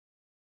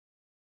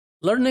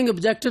Learning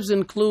objectives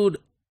include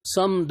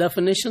some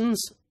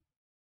definitions.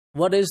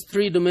 What is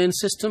three-domain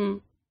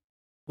system?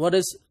 What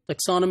is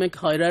taxonomic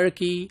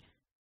hierarchy?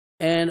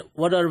 And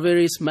what are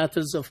various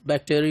methods of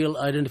bacterial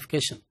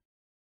identification?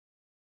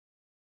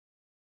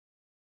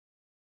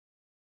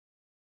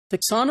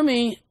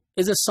 Taxonomy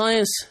is a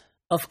science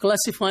of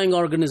classifying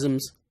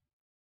organisms,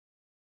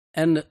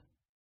 and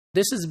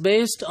this is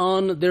based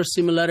on their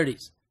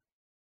similarities.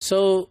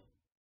 So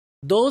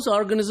those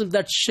organisms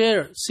that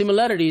share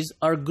similarities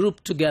are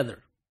grouped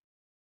together.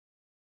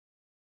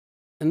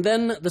 And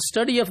then the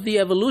study of the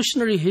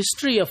evolutionary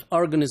history of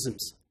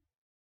organisms,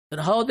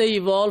 and how they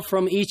evolve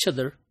from each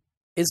other,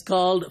 is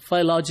called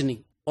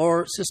phylogeny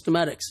or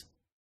systematics.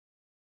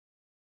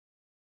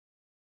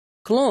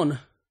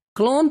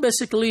 Clone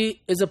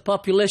basically is a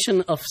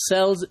population of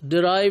cells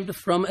derived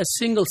from a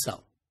single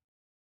cell.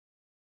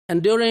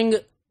 And during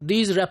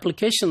these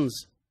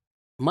replications,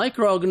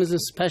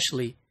 microorganisms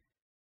especially,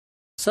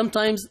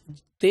 sometimes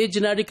they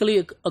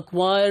genetically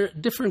acquire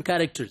different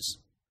characters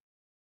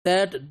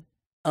that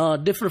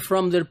differ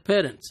from their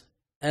parents,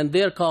 and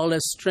they are called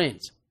as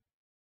strains.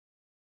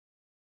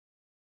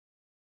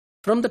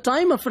 From the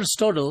time of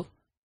Aristotle,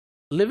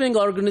 living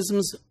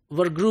organisms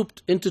were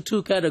grouped into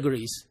two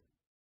categories: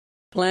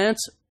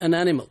 plants and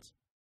animals.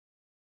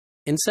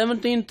 In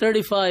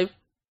 1735,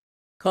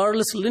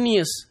 Carolus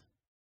Linnaeus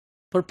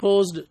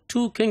proposed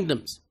two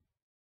kingdoms.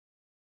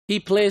 He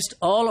placed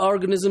all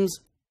organisms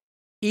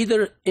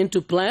either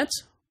into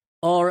plants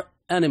or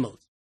animals.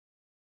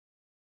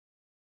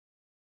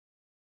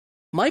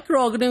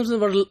 Microorganisms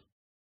were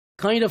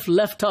kind of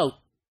left out.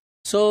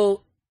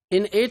 So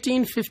in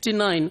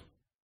 1859,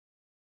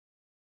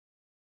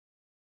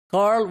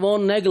 Carl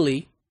von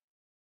Nageli,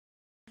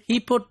 he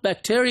put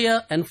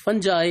bacteria and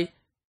fungi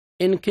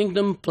in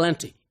kingdom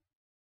Plantae.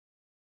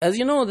 As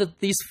you know, that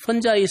these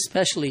fungi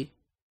especially,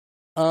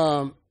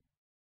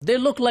 they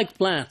look like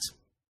plants.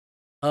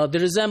 They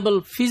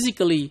resemble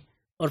physically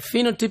or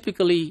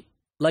phenotypically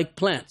like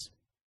plants.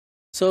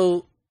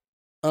 So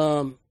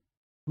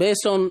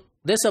based on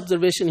this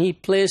observation, he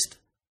placed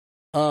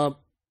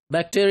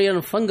bacteria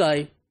and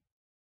fungi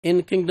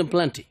in kingdom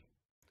Plantae.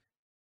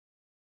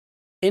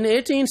 In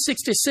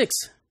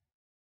 1866,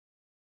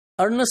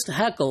 Ernest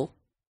Haeckel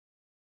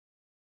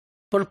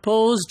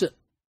proposed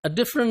a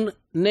different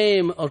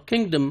name or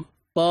kingdom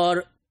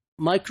for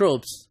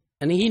microbes,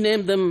 and he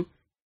named them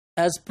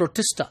as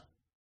Protista.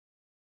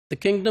 The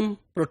kingdom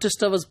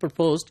Protista was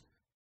proposed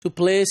to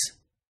place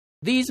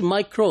these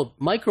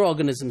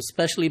microorganisms,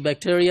 especially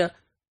bacteria,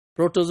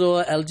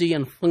 protozoa, algae,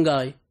 and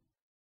fungi,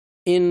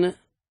 in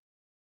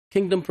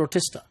kingdom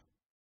Protista.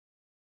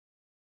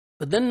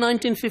 But then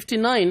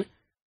 1959,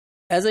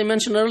 as I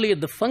mentioned earlier,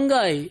 the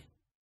fungi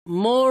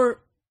more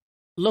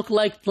look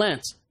like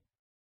plants.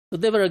 So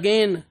they were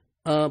again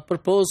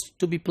proposed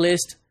to be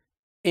placed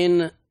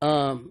in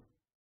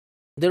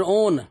their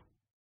own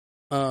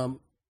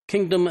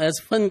kingdom as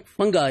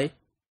fungi.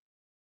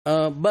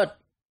 But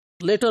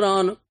later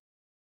on,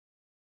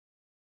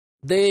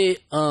 they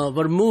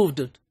were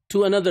moved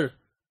to another,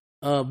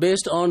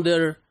 based on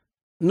their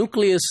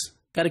nucleus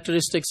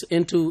characteristics,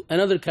 into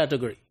another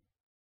category.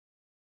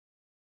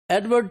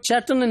 Edouard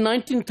Chatton in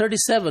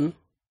 1937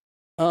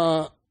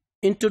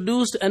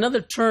 introduced another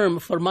term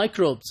for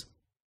microbes.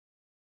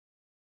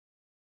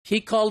 He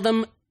called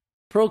them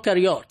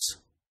prokaryotes.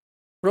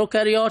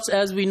 Prokaryotes,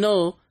 as we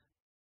know,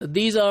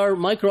 these are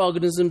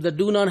microorganisms that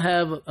do not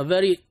have a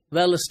very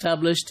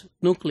well-established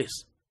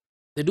nucleus.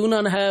 They do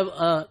not have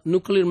a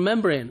nuclear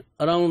membrane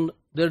around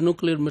their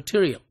nuclear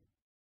material.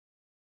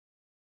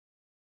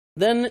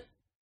 Then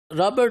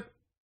Robert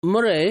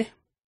Murray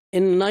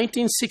in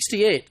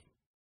 1968,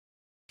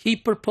 he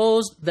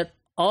proposed that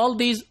all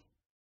these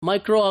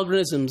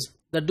microorganisms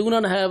that do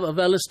not have a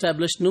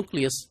well-established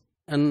nucleus,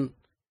 and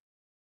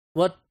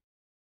what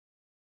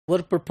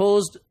were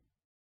proposed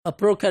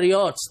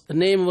prokaryotes, the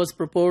name was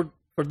proposed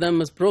for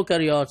them as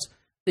prokaryotes,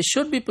 they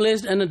should be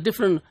placed in a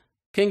different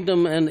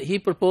kingdom, and he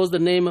proposed the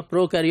name of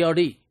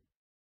Prokaryotae.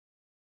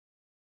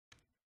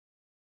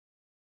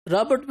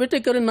 Robert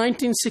Whittaker in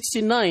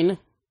 1969,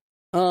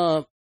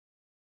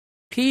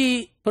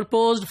 he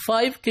proposed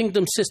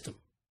 5-kingdom system,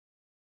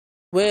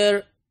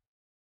 where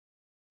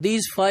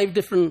these 5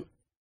 different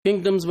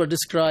kingdoms were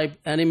described: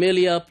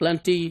 Animalia,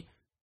 Plantae,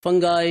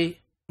 fungi,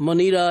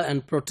 Monera,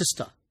 and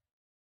Protista.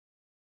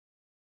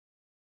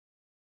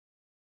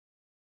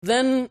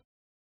 Then,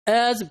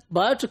 as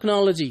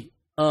biotechnology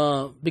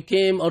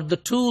became, or the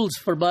tools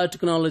for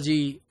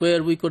biotechnology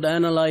where we could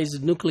analyze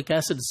nucleic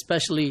acid,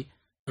 especially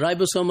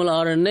ribosomal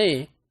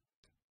RNA,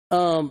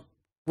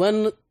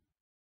 when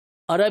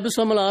a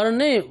ribosomal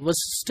RNA was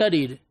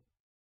studied,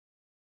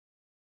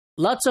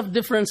 lots of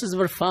differences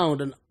were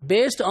found. And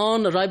based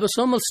on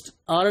ribosomal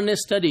RNA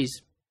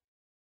studies,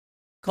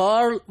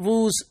 Carl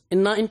Woese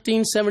in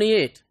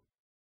 1978,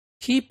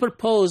 he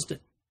proposed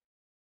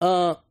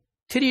a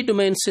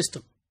 3-domain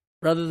system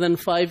rather than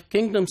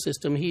 5-kingdom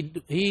system.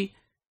 He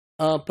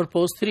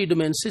proposed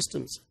 3-domain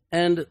systems,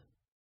 and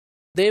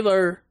they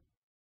were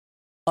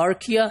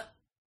Archea,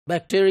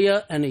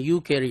 bacteria, and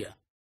Eukarya.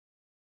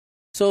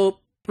 So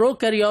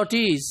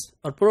prokaryotes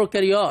or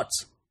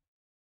prokaryotes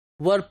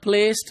were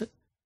placed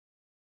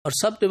or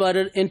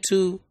subdivided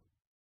into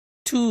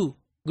two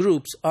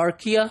groups,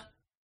 Archea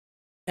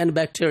and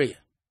bacteria.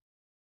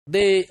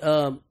 They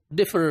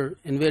differ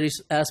in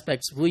various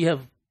aspects. We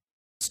have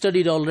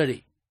studied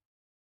already.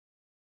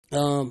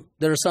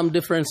 There are some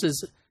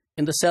differences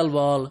in the cell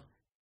wall,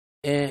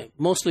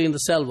 mostly in the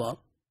cell wall.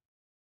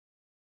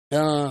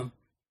 Then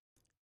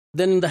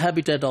in the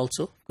habitat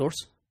also, of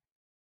course.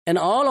 And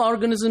all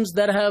organisms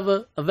that have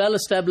a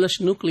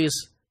well-established nucleus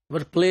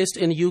were placed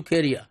in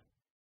Eukarya.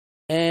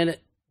 And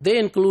they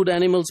include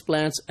animals,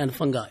 plants, and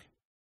fungi.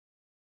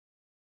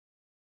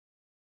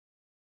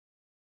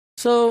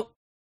 So,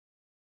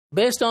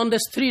 based on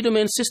this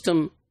three-domain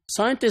system,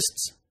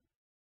 scientists,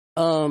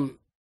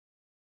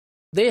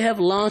 they have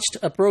launched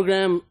a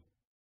program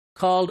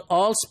called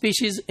All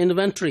Species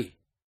Inventory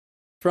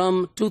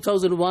from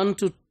 2001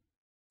 to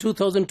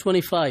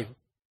 2025.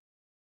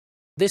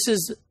 This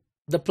is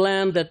the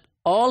plan that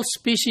all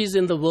species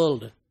in the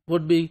world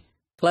would be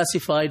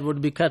classified,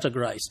 would be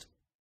categorized.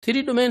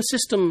 Three-domain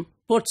system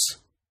puts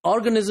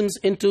organisms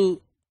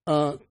into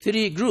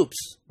three groups: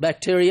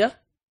 bacteria,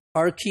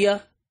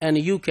 Archea, and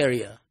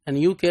Eukarya. And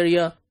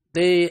Eukarya,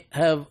 they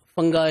have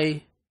fungi,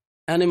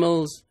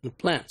 animals, and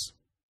plants.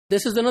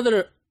 This is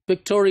another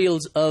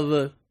pictorials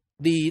of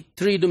the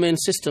three-domain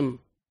system.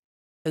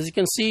 As you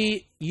can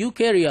see,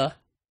 Eukarya,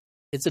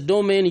 it's a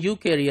domain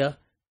Eukarya,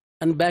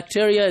 and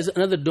bacteria is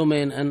another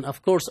domain, and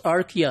of course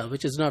Archea,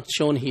 which is not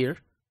shown here,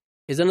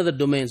 is another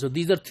domain. So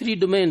these are three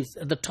domains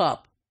at the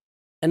top.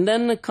 And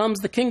then comes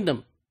the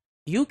kingdom.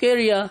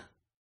 Eukarya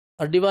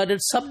are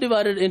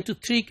subdivided into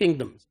three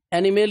kingdoms: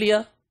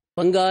 Animalia,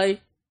 fungi,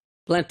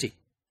 Plantae.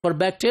 For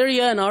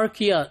bacteria and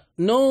Archea,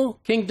 no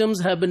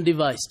kingdoms have been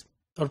devised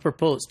or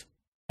proposed.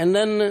 And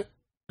then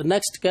the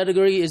next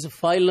category is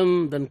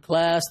phylum, then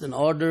class, then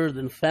order,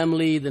 then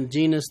family, then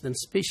genus, then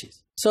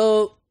species.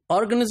 So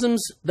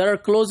organisms that are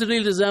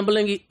closely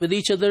resembling with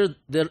each other,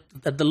 they're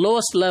at the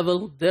lowest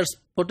level, they're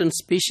put in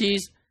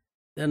species.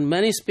 Then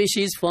many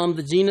species form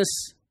the genus,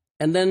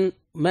 and then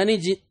many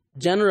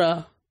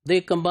genera,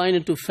 they combine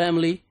into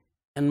family,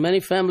 and many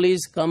families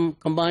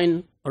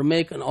combine or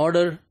make an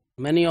order.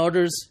 Many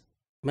orders,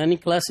 many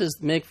classes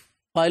make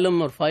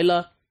phylum or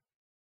phyla,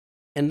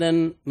 and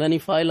then many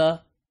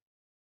phyla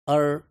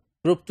are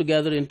grouped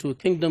together into a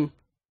kingdom,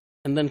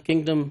 and then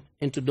kingdom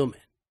into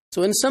domain.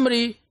 So in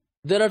summary,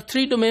 there are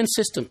three domain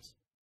systems,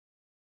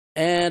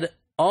 and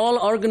all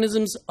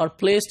organisms are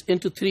placed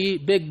into three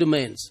big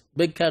domains,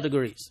 big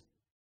categories: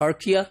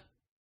 Archea,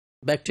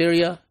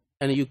 bacteria,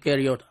 and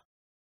Eukaryota.